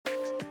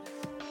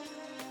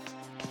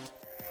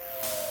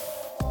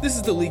This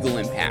is The Legal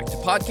Impact, a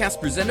podcast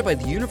presented by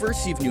the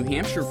University of New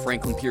Hampshire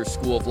Franklin Pierce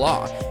School of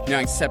Law, now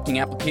accepting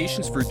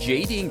applications for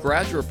JD and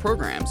graduate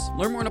programs.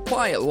 Learn more and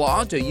apply at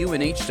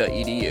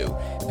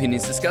law.unh.edu.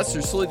 Opinions discussed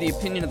are solely the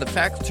opinion of the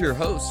faculty or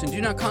hosts and do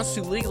not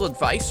constitute legal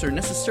advice or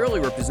necessarily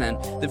represent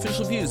the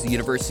official views of the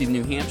University of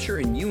New Hampshire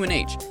and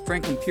UNH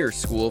Franklin Pierce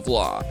School of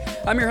Law.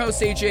 I'm your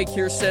host, AJ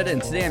Kierstead,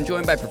 and today I'm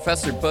joined by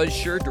Professor Buzz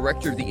Scher,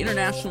 Director of the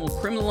International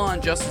Criminal Law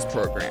and Justice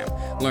Program.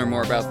 Learn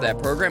more about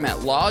that program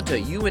at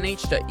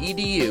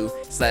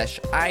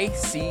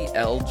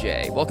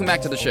law.unh.edu/ICLJ. Welcome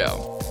back to the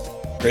show.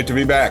 Great to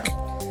be back.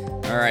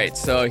 All right,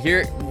 so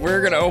here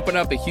we're going to open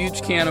up a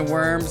huge can of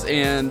worms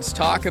and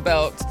talk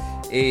about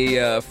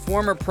a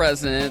former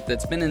president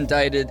that's been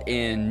indicted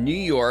in New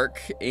York,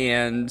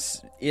 and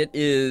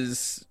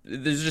there's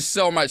just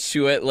so much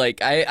to it.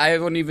 Like, I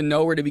don't even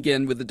know where to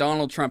begin with the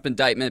Donald Trump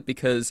indictment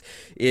because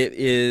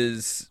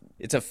it's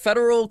a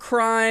federal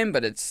crime,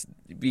 but it's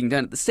being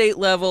done at the state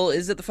level.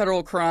 Is it the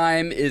federal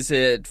crime? Is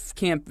it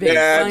campaign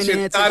finance?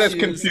 It's not issues? as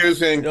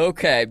confusing.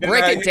 Okay,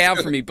 break it down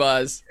for me,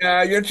 Buzz.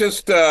 Yeah, you're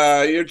just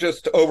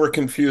over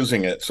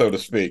confusing it, so to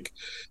speak.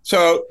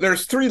 So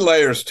there's three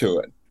layers to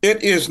it.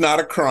 It is not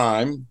a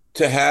crime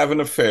to have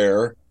an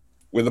affair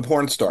with a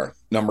porn star,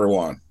 number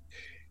one.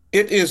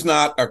 It is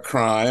not a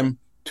crime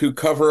to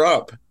cover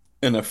up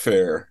an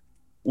affair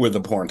with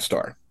a porn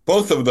star.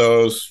 Both of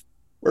those,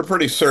 we're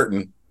pretty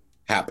certain,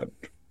 happened,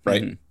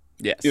 right? Mm-hmm.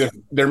 Yes.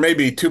 There may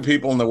be two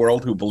people in the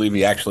world who believe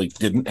he actually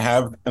didn't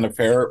have an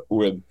affair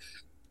with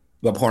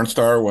the porn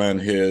star when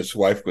his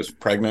wife was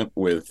pregnant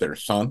with their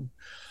son.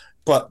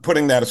 But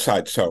putting that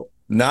aside, so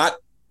not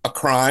a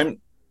crime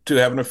to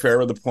have an affair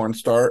with a porn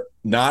star,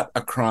 not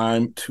a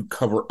crime to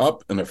cover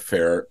up an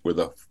affair with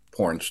a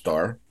porn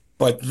star.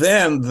 But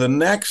then the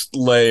next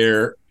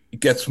layer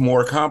gets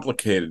more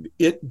complicated.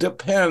 It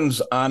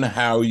depends on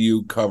how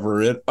you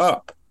cover it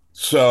up.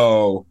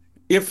 So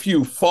if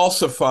you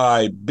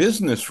falsify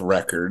business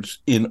records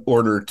in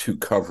order to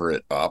cover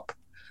it up,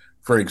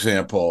 for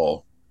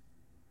example,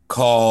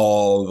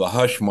 call the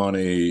hush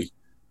money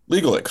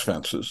legal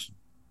expenses,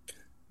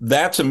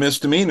 that's a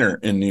misdemeanor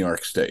in New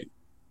York State.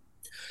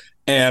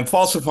 And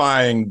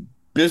falsifying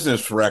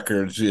business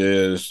records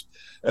is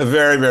a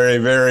very, very,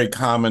 very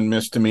common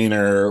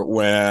misdemeanor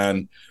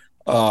when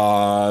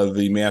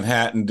the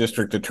Manhattan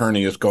district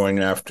attorney is going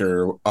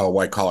after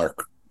white-collar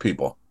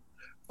people.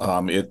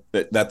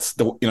 It's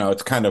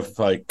kind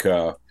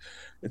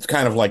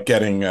of like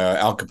getting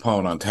Al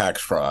Capone on tax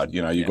fraud.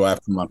 You go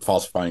after him on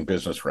falsifying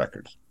business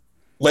records.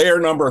 Layer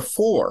number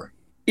 4,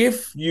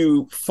 if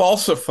you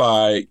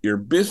falsify your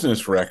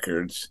business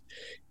records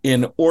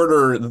in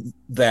order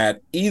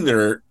that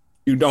either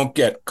you don't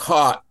get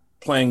caught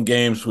playing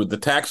games with the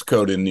tax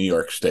code in New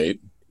York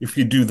State, if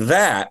you do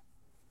that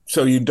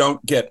so you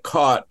don't get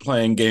caught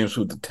playing games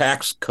with the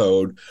tax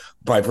code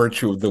by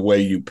virtue of the way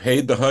you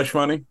paid the hush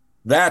money,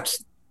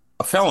 that's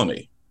a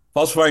felony.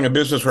 Falsifying a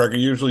business record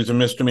usually is a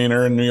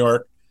misdemeanor in New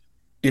York.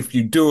 If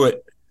you do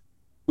it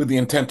with the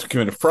intent to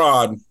commit a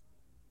fraud,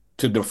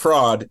 to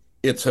defraud,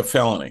 it's a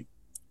felony.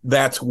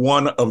 That's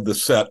one of the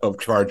set of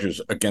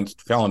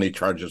felony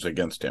charges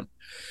against him.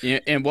 Yeah,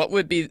 and what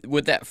would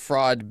that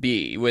fraud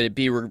be? Would it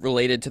be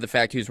related to the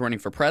fact he was running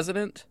for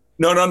president?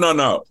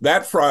 No.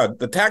 That fraud,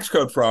 the tax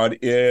code fraud,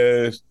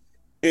 he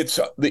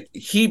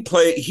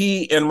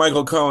and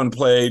Michael Cohen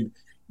played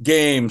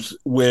games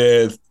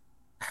with.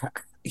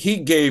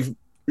 He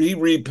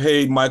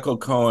repaid Michael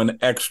Cohen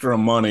extra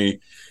money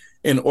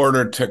in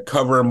order to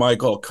cover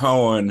Michael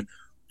Cohen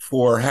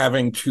for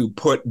having to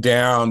put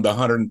down the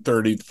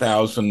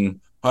 $130,000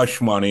 hush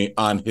money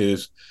on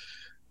his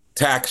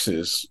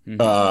taxes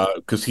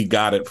because he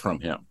got it from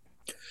him.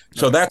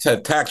 So that's a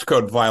tax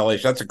code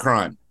violation. That's a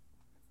crime.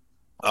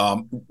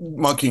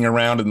 Monkeying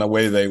around in the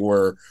way they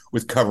were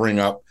with covering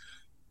up,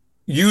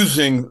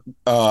 using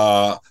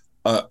a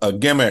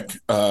gimmick,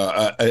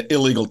 an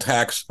illegal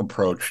tax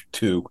approach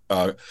to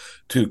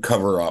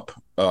cover up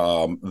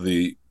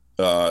the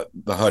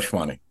hush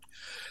money.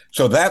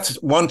 So that's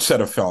one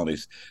set of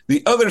felonies.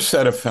 The other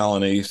set of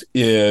felonies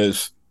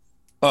is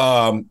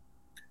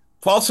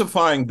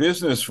falsifying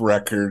business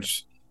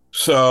records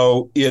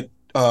so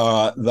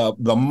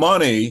the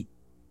money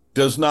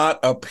does not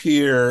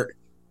appear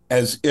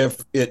as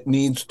if it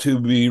needs to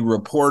be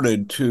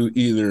reported to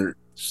either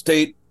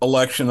state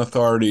election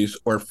authorities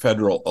or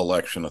federal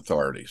election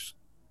authorities.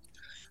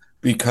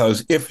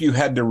 Because if you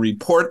had to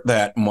report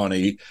that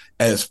money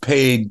as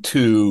paid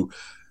to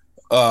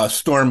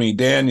Stormy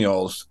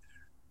Daniels,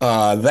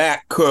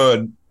 that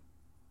could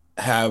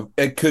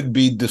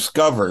be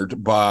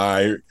discovered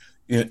by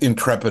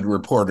intrepid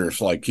reporters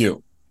like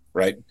you,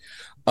 right?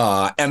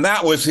 And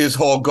that was his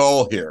whole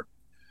goal here,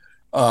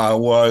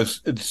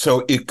 was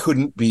so it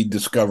couldn't be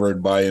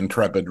discovered by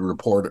intrepid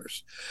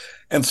reporters.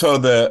 And so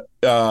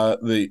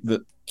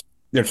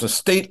there's a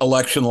state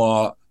election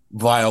law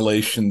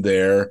violation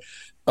there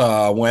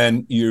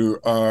when you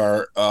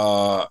are,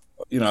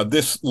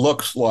 this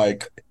looks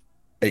like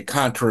a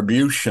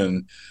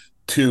contribution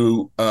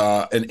to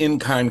an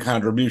in-kind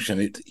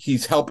contribution.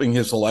 He's helping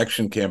his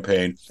election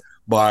campaign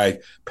by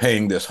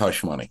paying this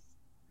hush money.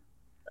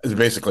 Is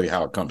basically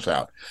how it comes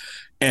out.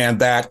 And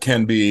that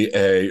can be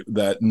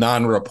that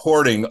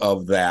non-reporting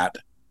of that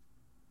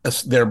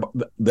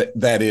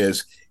that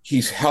is,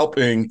 he's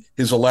helping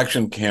his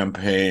election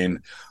campaign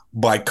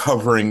by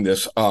covering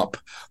this up,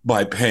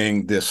 by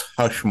paying this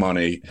hush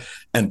money.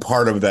 And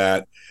part of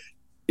that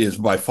is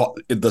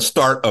the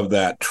start of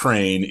that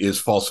train is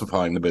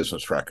falsifying the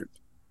business record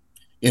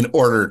in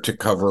order to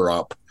cover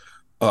up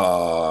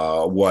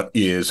what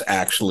is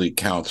actually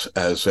counts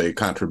as a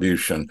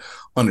contribution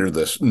under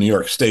this New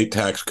York State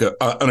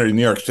under the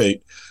New York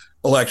State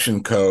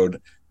election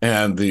code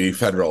and the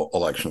federal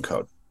election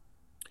code.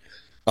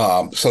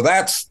 So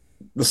that's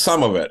the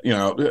sum of it.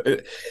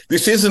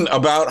 This isn't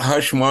about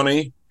hush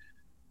money.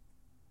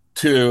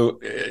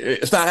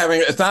 It's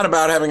not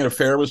about having an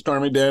affair with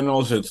Stormy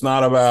Daniels. It's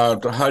not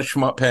about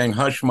paying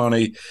hush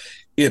money.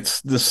 It's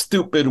the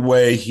stupid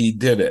way he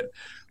did it.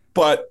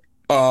 But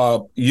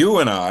you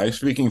and I,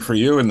 speaking for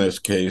you in this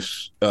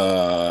case,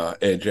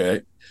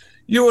 AJ,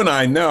 you and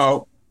I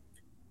know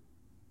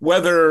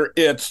whether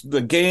it's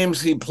the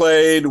games he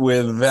played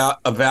with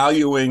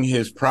valuing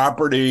his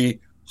property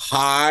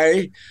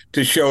high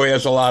to show he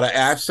has a lot of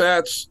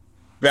assets,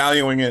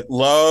 valuing it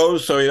low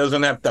so he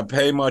doesn't have to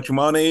pay much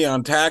money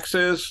on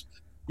taxes,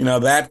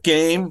 that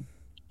game.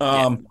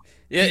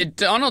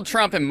 Donald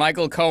Trump and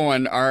Michael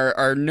Cohen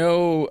are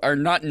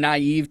not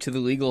naive to the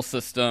legal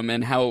system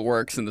and how it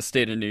works in the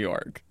state of New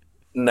York.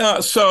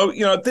 No, so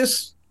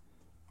this,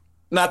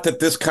 not that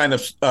this kind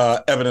of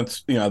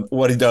evidence,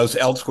 what he does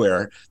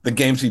elsewhere, the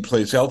games he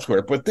plays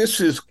elsewhere, but this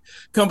is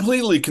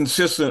completely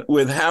consistent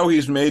with how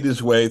he's made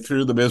his way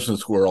through the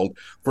business world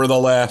for the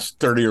last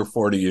 30 or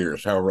 40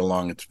 years, however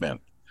long it's been.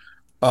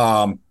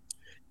 So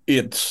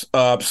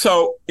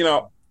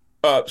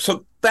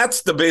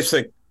that's the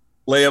basic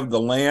lay of the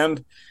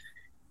land.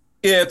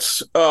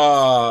 It's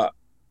the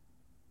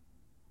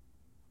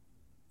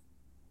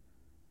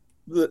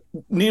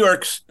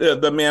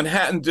the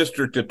Manhattan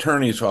District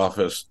Attorney's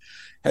Office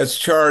has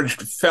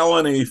charged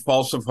felony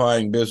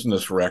falsifying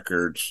business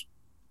records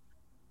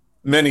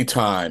many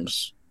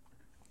times,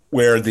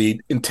 where the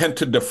intent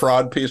to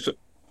defraud piece,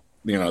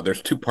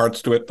 there's two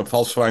parts to it: the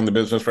falsifying the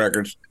business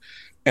records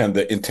and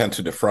the intent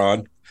to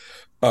defraud.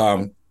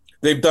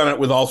 They've done it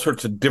with all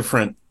sorts of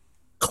different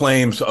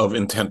claims of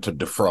intent to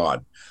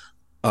defraud.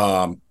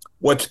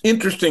 What's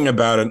interesting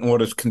about it and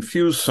what has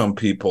confused some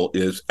people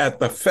is at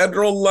the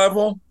federal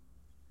level,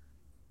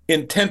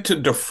 intent to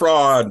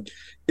defraud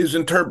is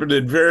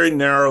interpreted very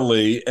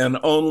narrowly and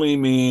only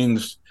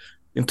means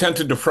intent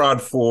to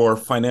defraud for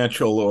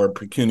financial or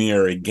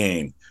pecuniary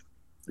gain,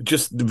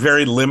 just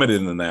very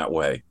limited in that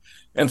way.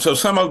 And so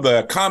some of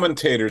the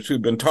commentators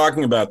who've been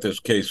talking about this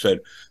case said,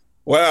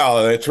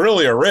 well, it's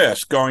really a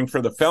risk going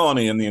for the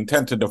felony and the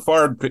intent to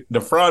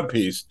defraud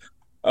piece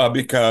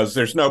because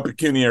there's no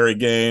pecuniary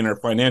gain or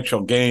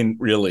financial gain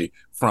really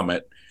from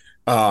it.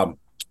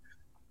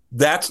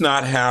 That's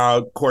not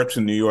how courts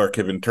in New York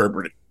have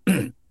interpreted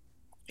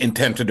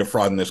intent to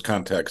defraud in this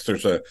context.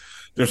 There's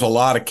a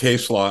lot of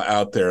case law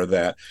out there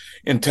that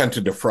intent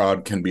to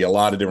defraud can be a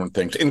lot of different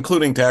things,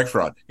 including tax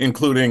fraud,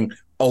 including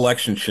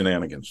election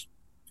shenanigans.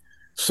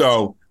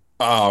 So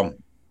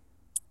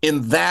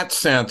in that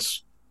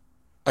sense,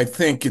 I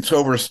think it's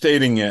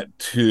overstating it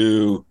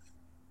to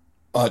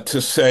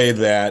say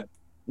that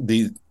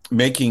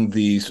making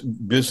these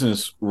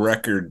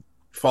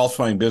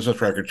falsifying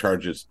business record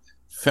charges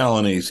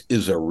felonies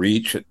is a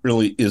reach. It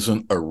really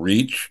isn't a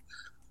reach.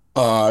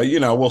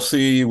 We'll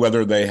see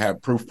whether they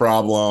have proof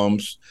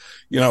problems.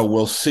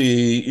 We'll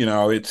see.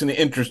 It's an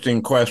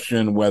interesting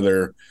question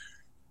whether,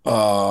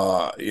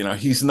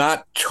 he's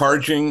not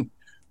charging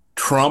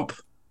Trump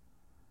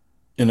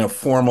in a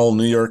formal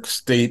New York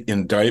State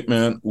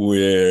indictment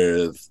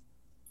with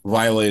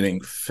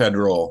violating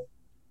federal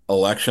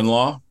election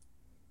law.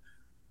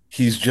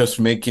 He's just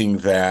making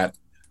that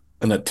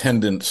an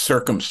attendant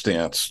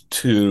circumstance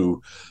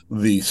to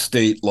the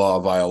state law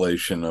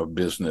violation of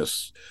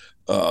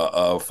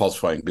of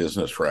falsifying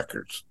business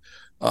records.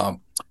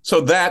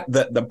 So that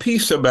the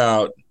piece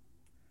about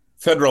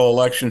federal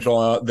elections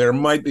law, there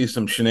might be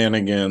some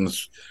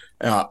shenanigans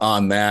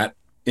on that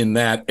in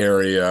that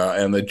area,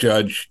 and the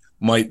judge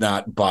might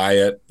not buy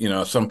it.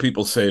 Some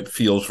people say it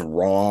feels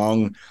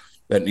wrong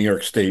that New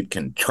York State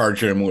can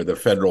charge him with a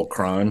federal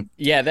crime.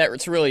 Yeah, that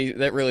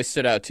really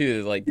stood out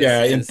too.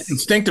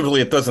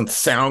 Instinctively it doesn't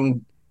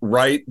sound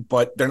right,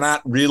 but they're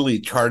not really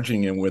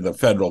charging him with a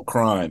federal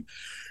crime.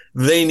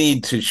 They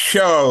need to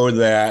show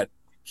that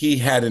he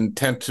had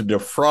intent to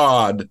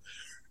defraud,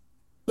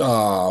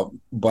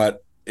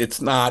 but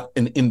it's not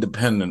an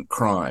independent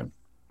crime.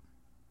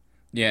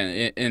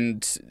 Yeah,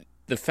 and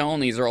the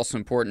felonies are also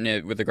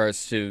important with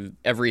regards to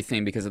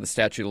everything because of the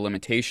statute of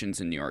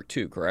limitations in New York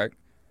too, correct?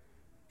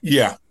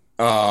 Yeah,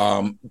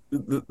 that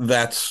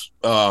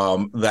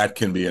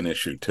can be an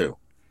issue too.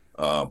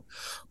 But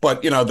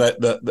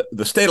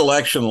the state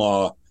election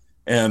law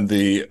and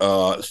the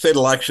state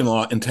election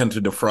law intent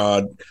to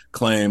defraud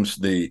claims,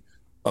 the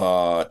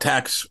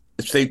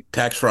state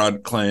tax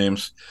fraud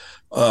claims,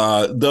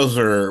 those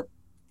are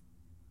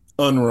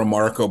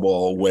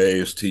unremarkable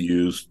ways to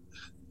use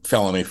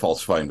felony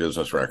falsifying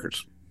business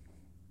records.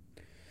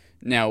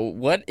 Now,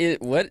 what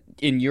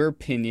in your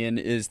opinion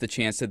is the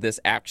chance that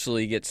this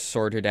actually gets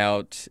sorted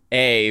out,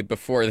 A,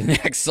 before the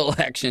next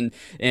election,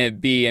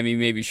 and B, I mean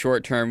maybe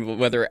short term,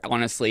 whether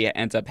honestly it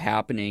ends up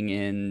happening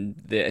in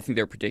I think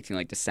they're predicting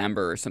like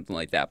December or something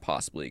like that,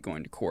 possibly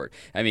going to court.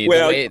 I mean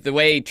Well, the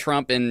way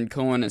Trump and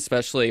Cohen,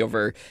 especially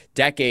over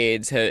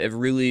decades, have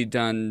really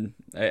done,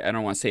 I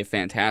don't want to say a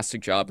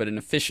fantastic job, but an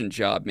efficient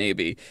job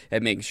maybe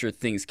at making sure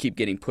things keep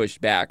getting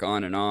pushed back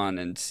on and on.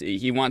 And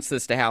he wants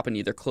this to happen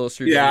either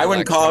closer to yeah, the I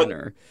wouldn't call election it.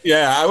 or.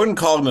 Yeah, I wouldn't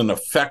call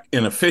it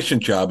an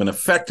efficient job, an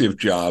effective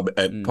job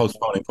at Mm.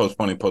 postponing,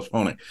 postponing,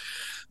 postponing.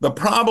 The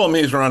problem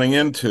he's running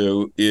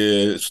into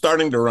is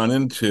starting to run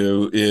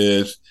into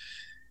is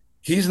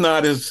he's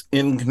not as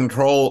in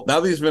control now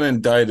that he's been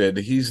indicted.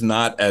 He's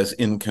not as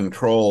in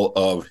control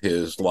of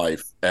his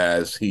life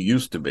as he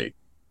used to be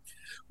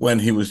when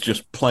he was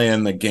just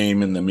playing the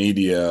game in the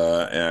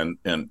media and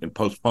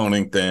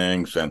postponing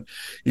things. And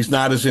he's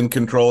not as in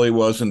control he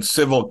was in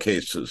civil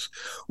cases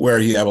where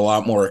he had a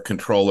lot more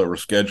control over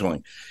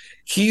scheduling.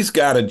 He's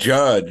got a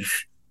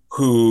judge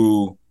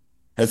who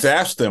has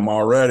asked them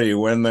already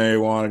when they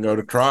want to go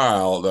to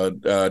trial.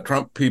 The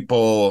Trump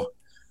people,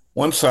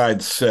 one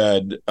side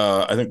said,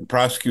 I think the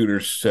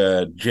prosecutors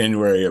said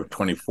January of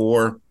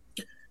 24,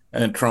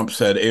 and Trump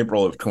said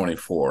April of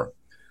 24.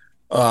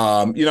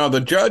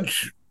 The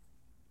judge,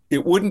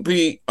 it wouldn't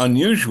be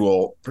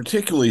unusual,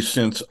 particularly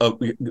since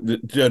the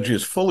judge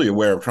is fully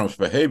aware of Trump's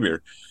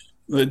behavior.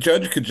 The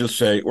judge could just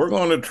say, we're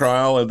going to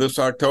trial this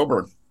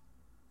October.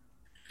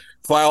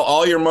 File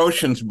all your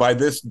motions by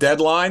this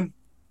deadline.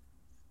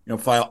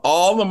 File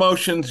all the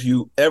motions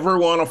you ever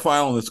want to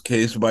file in this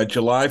case by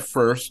July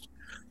 1st.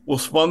 We'll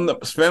spend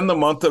the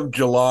month of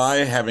July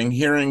having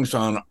hearings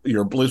on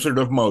your blizzard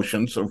of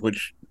motions, of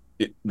which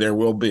there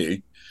will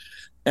be.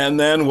 And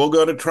then we'll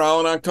go to trial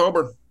in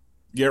October.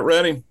 Get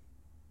ready.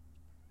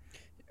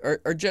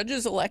 Are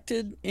judges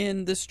elected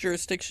in this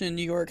jurisdiction in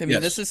New York? I mean,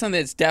 this Yes. is something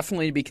that's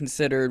definitely to be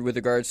considered with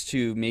regards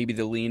to maybe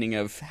the leaning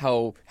of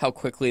how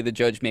quickly the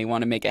judge may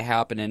want to make it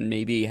happen, and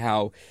maybe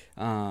how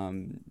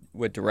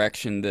what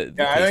direction the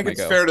Yeah, I case think might it's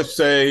go. fair to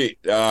say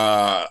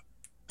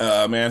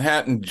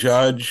Manhattan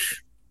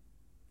judge,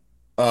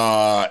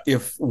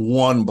 if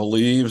one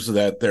believes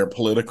that their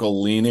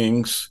political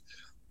leanings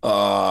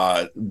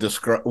will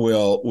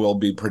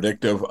be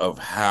predictive of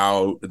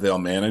how they'll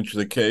manage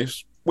the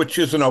case, which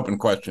is an open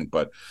question.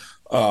 But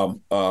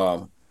um,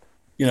 uh,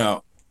 you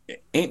know,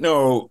 ain't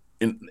no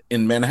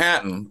in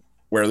Manhattan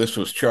where this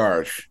was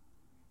charged.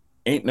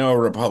 Ain't no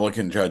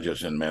Republican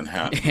judges in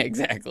Manhattan.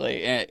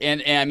 Exactly,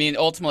 and I mean,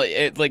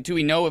 ultimately, like, do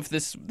we know if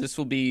this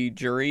will be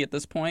jury at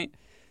this point?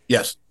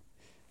 Yes,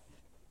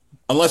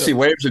 unless So he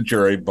waives a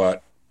jury,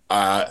 but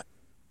uh,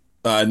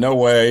 no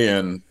way.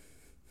 And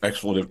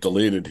expletive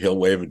deleted. He'll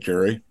waive a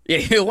jury. yeah,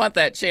 he'll want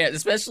that chance,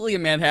 especially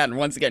in Manhattan.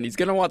 Once again, he's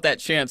going to want that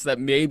chance that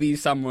maybe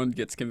someone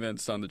gets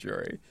convinced on the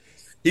jury.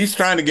 He's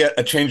trying to get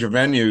a change of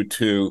venue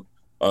to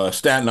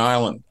Staten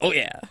Island, Oh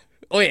yeah,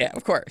 oh yeah,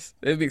 of course,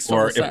 it makes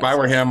total or if I sense.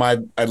 were him,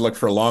 I'd look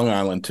for Long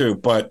Island too.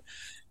 But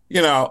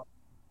you know,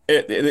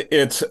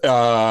 it's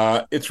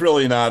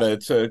really not.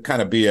 It's a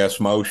kind of BS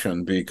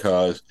motion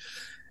because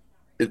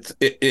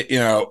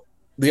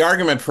the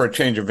argument for a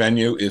change of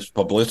venue is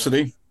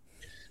publicity.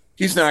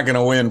 He's not going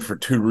to win for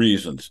two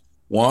reasons.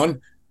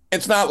 One,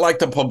 it's not like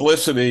the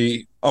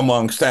publicity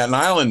among Staten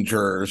Island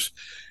jurors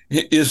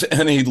is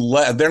any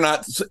less. They're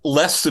not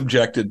less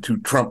subjected to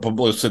Trump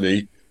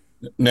publicity,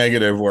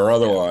 negative or Yeah.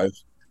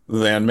 otherwise,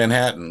 than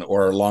Manhattan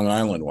or Long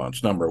Island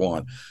ones. Number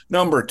one.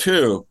 Number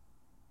two,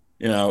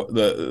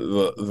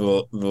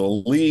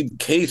 the lead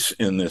case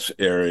in this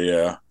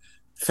area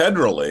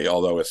federally,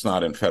 although it's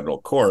not in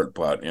federal court,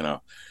 but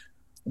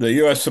the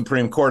U.S.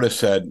 Supreme Court has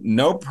said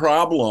no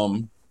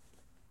problem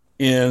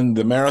in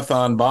the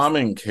marathon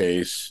bombing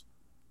case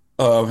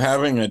of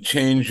having a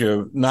change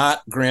of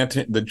not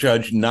granting the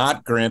judge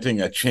not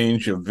granting a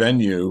change of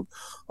venue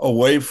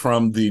away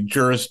from the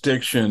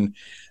jurisdiction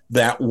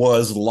that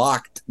was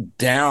locked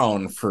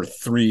down for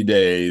 3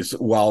 days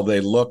while they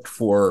looked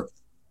for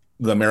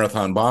the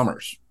marathon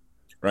bombers,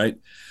 right?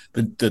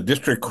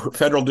 The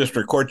federal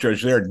district court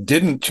judge there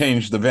didn't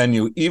change the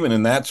venue even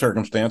in that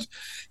circumstance,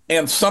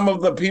 and some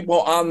of the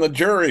people on the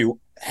jury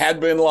had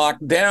been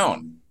locked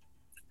down.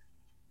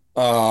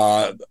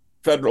 uh,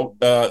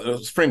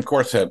 Supreme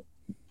Court said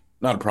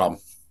not a problem.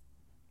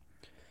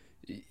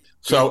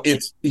 So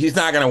he's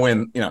not going to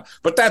win,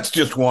 But that's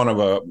just one of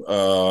a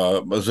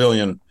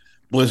bazillion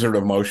blizzard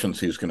of motions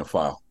he's going to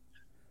file.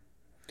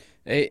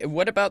 Hey,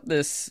 what about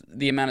this?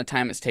 The amount of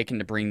time it's taken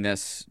to bring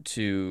this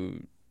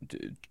to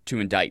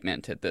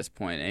indictment at this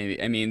point.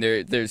 I mean,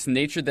 there's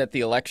nature that the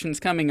election's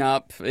coming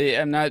up.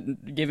 I'm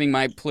not giving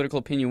my political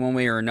opinion one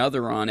way or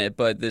another on it,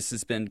 but this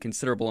has been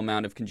considerable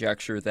amount of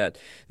conjecture that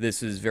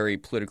this is very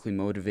politically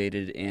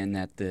motivated, and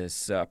that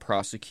this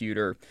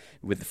prosecutor,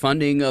 with the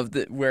funding of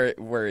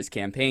where his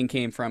campaign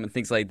came from and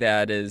things like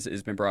that,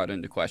 has been brought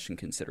into question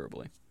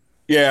considerably.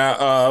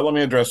 Yeah, let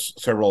me address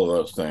several of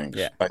those things.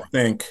 Yeah. I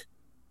think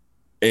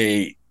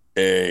a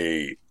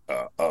a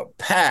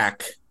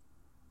PAC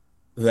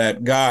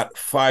that got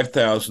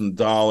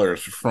 $5,000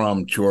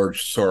 from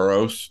George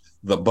Soros,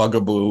 the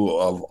bugaboo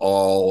of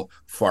all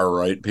far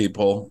right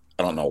people.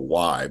 I don't know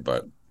why,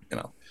 but you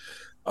know,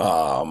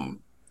 um,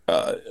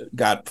 uh,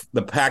 got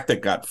the PAC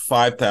that got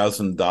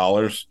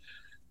 $5,000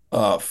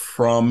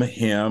 from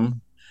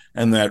him,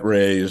 and that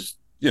raised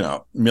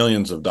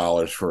millions of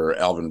dollars for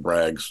Alvin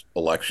Bragg's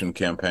election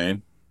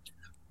campaign.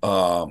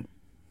 Um,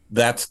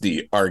 that's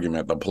the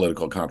argument, the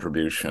political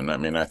contribution. I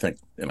mean, I think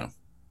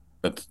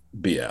that's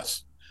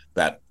BS.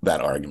 That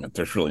argument.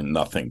 There's really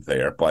nothing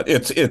there, but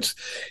it's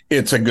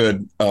a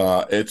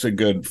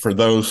good for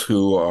those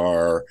who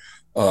are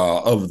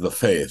of the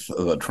faith,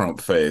 of the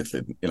Trump faith.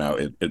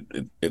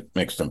 It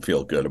makes them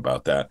feel good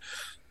about that.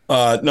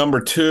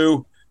 Number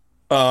two,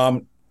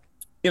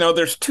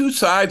 there's two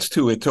sides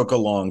to it. Took a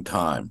long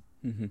time.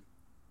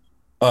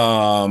 Mm-hmm.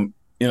 Um,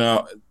 you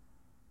know,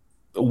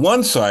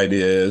 one side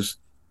is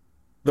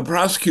the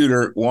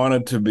prosecutor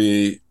wanted to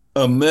be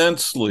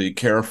immensely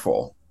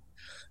careful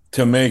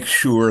to make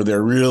sure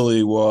there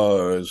really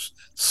was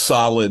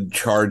solid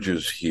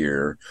charges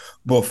here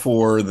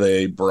before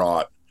they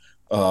brought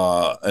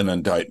an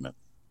indictment.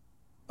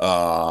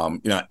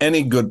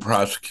 Any good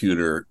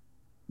prosecutor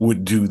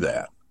would do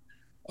that.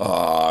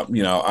 Like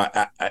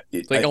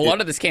a lot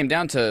of this came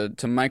down to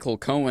Michael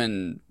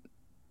Cohen.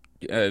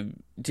 Did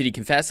he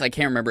confess? I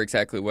can't remember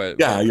exactly what.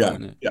 Yeah, yeah,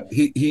 Cohen... yeah.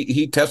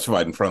 He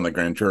testified in front of the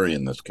grand jury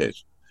in this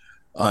case.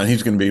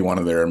 He's going to be one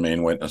of their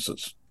main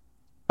witnesses.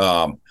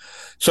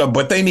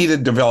 But they need to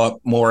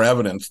develop more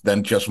evidence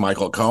than just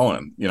Michael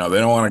Cohen. They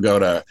don't want to go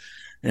to,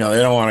 they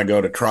don't want to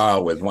go to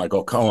trial with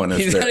Michael Cohen.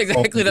 He's not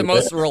exactly the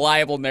most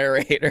reliable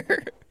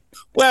narrator.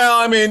 Well,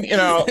 I mean,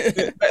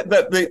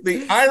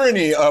 the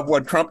irony of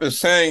what Trump is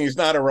saying, he's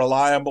not a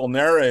reliable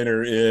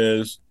narrator,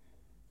 is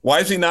why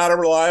is he not a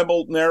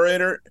reliable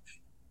narrator?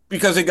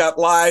 Because he got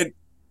lied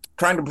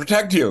trying to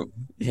protect you.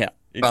 Yeah,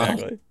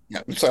 exactly.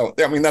 Yeah. So,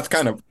 I mean, that's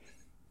kind of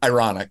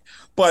ironic.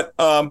 But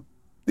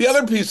the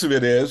other piece of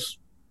it is,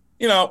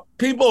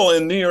 people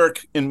in New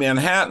York, in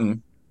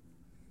Manhattan,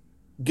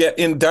 get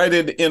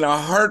indicted in a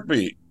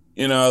heartbeat.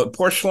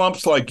 Poor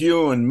schlumps like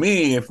you and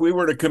me, if we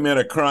were to commit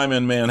a crime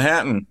in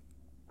Manhattan,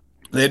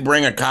 they'd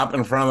bring a cop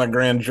in front of the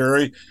grand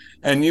jury,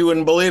 and you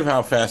wouldn't believe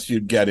how fast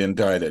you'd get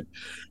indicted.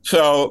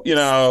 So,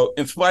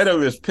 in spite of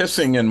his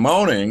pissing and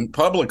moaning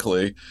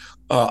publicly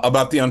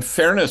about the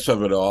unfairness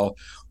of it all,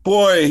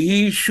 boy,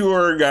 he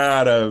sure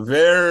got a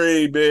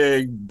very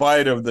big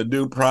bite of the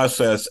due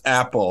process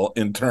apple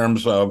in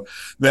terms of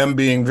them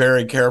being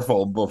very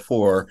careful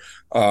before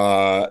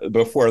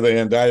they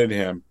indicted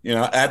him.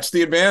 That's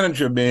the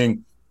advantage of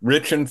being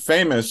rich and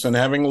famous and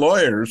having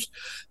lawyers.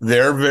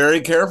 They're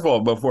very careful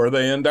before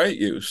they indict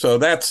you. So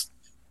that's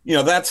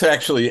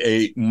actually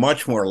a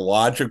much more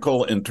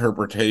logical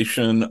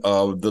interpretation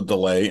of the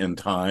delay in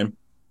time.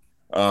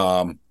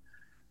 And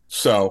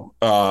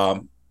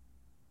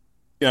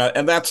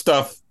that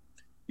stuff,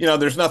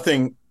 there's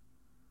nothing.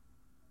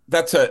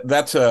 That's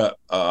a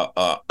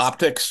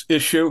optics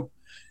issue.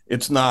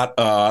 It's not.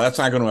 That's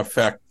not going to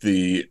affect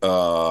the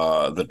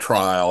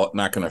trial.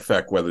 Not going to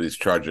affect whether these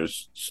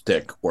charges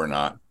stick or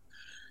not.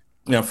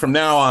 From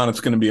now on, it's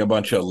going to be a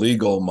bunch of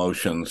legal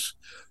motions,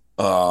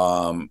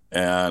 and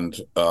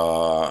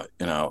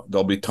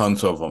there'll be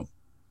tons of them.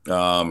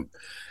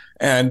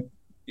 And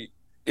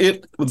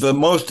the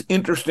most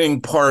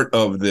interesting part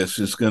of this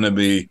is going to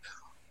be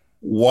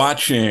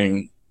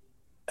watching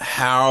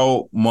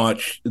how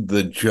much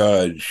the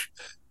judge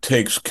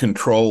takes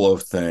control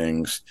of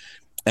things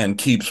and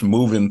keeps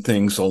moving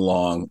things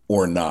along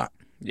or not.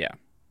 Yeah.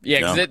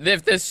 Yeah, because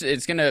if this,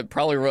 it's going to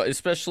probably,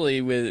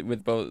 especially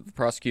with both the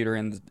prosecutor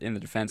and the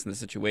defense in the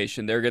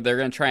situation, they're going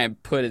to try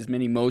and put as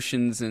many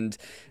motions and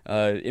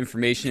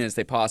information as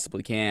they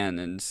possibly can,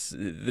 and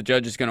the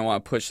judge is going to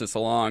want to push this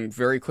along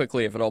very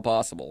quickly if at all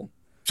possible.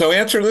 So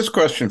answer this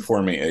question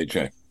for me,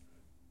 AJ.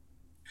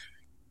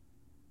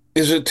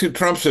 Is it to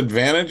Trump's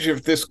advantage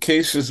if this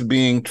case is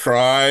being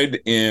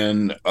tried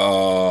in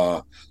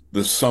the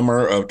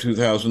summer of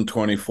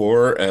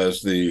 2024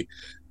 as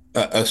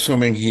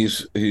assuming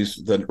he's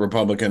the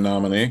Republican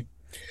nominee?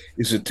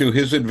 Is it to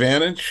his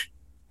advantage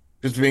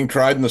if it's being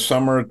tried in the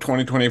summer of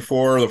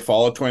 2024 or the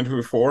fall of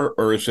 2024,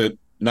 or is it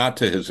not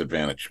to his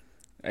advantage?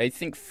 I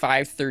think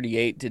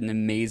 538 did an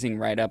amazing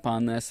write-up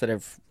on this that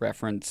I've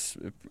referenced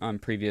on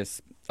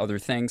previous other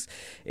things,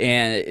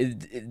 and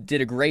it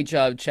did a great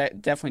job.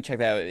 Definitely check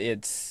that out.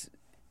 It's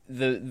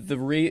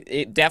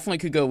it definitely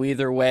could go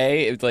either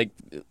way. It's like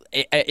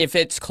if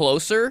it's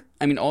closer.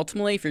 I mean,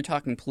 ultimately, if you're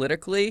talking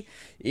politically,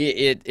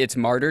 it's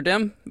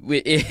martyrdom,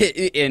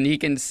 and he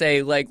can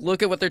say like,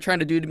 look at what they're trying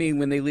to do to me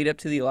when they lead up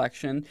to the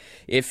election.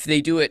 If they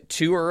do it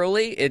too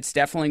early, it's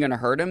definitely going to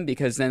hurt him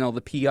because then all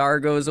the PR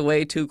goes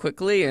away too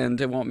quickly, and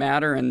it won't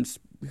matter. And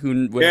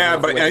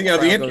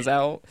goes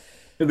out.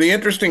 The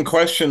interesting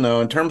question, though,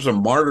 in terms of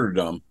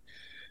martyrdom,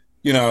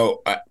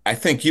 I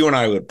think you and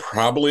I would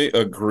probably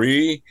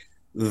agree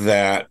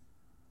that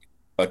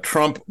a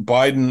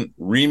Trump-Biden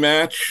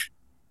rematch,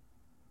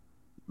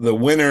 the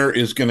winner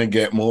is going to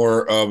get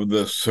more of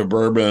the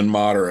suburban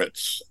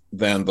moderates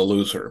than the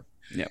loser.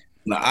 Yeah.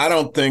 Now, I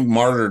don't think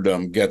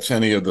martyrdom gets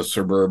any of the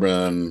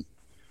suburban,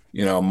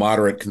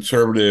 moderate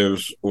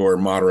conservatives or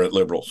moderate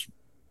liberals.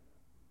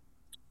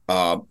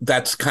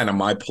 That's kind of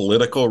my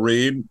political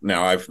read.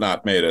 Now, I've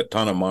not made a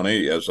ton of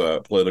money as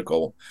a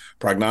political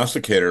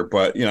prognosticator,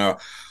 but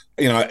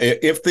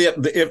if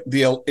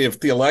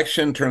the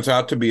election turns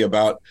out to be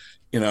about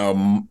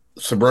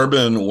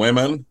suburban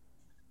women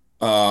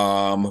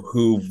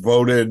who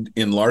voted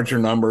in larger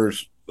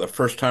numbers the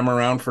first time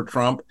around for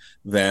Trump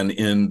than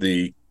in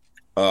the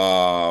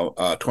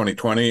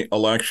 2020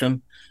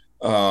 election,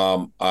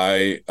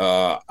 I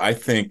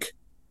think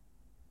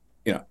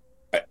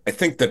I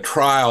think the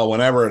trial,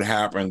 whenever it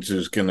happens,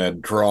 is going to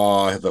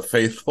draw the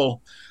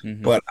faithful.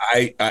 Mm-hmm. But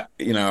I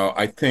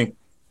think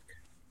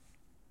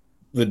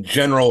the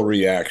general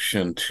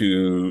reaction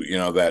to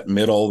that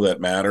middle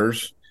that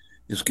matters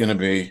is going to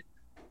be,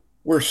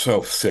 we're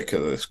so sick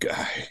of this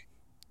guy.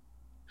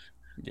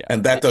 Yeah.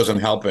 And that doesn't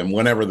help him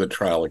whenever the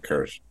trial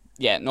occurs.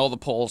 Yeah, and all the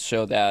polls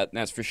show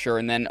that's for sure.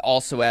 And then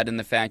also add in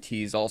the fact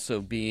there's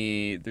also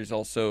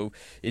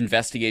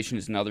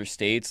investigations in other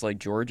states like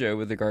Georgia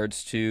with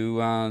regards to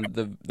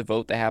the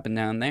vote that happened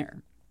down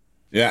there.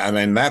 Yeah, I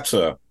mean, that's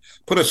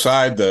put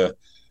aside the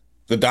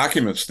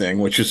documents thing,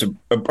 which is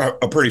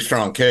a pretty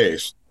strong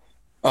case.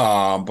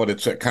 But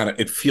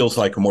it feels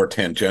like more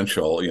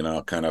tangential,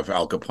 kind of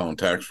Al Capone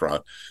tax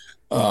fraud.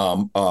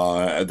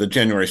 The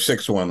January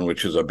 6th one,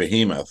 which is a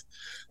behemoth.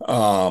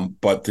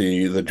 But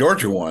the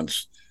Georgia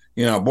ones,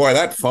 boy,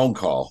 that phone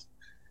call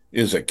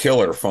is a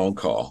killer phone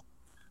call.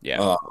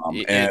 Yeah.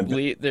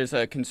 There's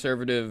a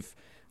conservative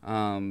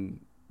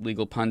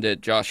legal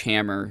pundit, Josh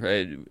Hammer.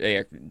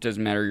 It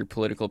doesn't matter your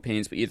political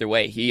opinions, but either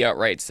way, he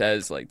outright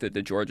says that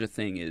the Georgia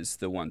thing is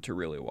the one to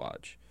really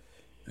watch.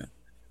 I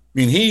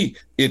mean,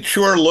 it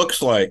sure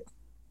looks like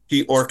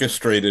he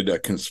orchestrated a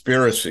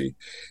conspiracy.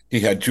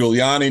 He had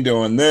Giuliani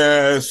doing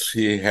this.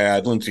 He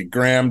had Lindsey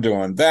Graham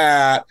doing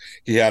that.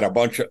 He had a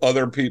bunch of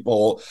other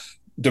people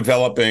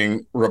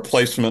developing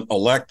replacement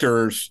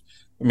electors.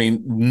 I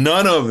mean,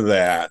 none of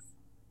that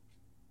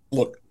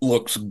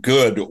looks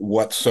good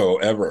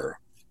whatsoever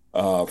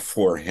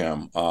for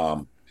him.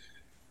 So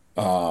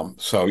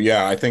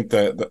yeah, I think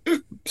the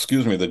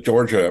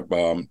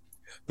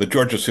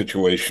Georgia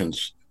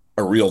situation's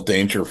a real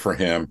danger for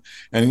him.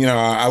 And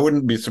I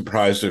wouldn't be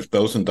surprised if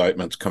those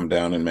indictments come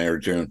down in May or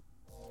June.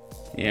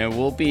 Yeah,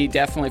 we'll be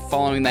definitely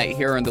following that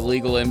here on the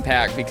Legal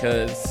Impact,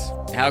 because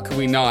how could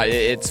we not?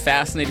 It's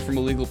fascinating from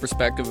a legal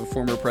perspective of a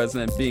former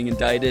president being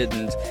indicted,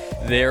 and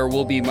there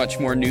will be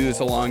much more news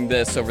along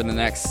this over the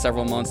next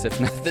several months,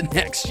 if not the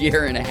next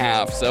year and a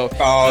half. So,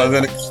 the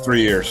next 3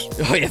 years.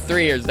 Oh yeah,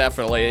 3 years,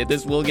 definitely.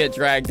 This will get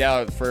dragged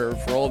out for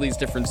all these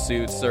different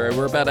suits. So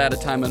we're about out of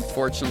time,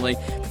 unfortunately.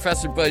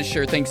 Professor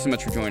Buzzsher, thanks so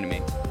much for joining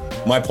me.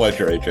 My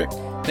pleasure,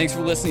 AJ. Thanks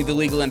for listening to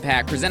Legal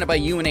Impact, presented by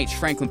UNH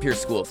Franklin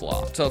Pierce School of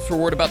Law. To tell us for a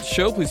word about the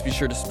show, please be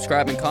sure to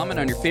subscribe and comment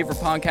on your favorite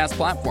podcast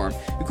platform,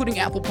 including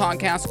Apple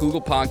Podcasts,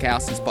 Google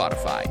Podcasts, and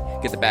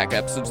Spotify. Get the back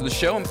episodes of the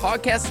show and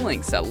podcast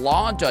links at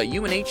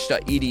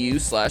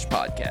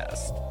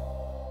law.unh.edu/podcast.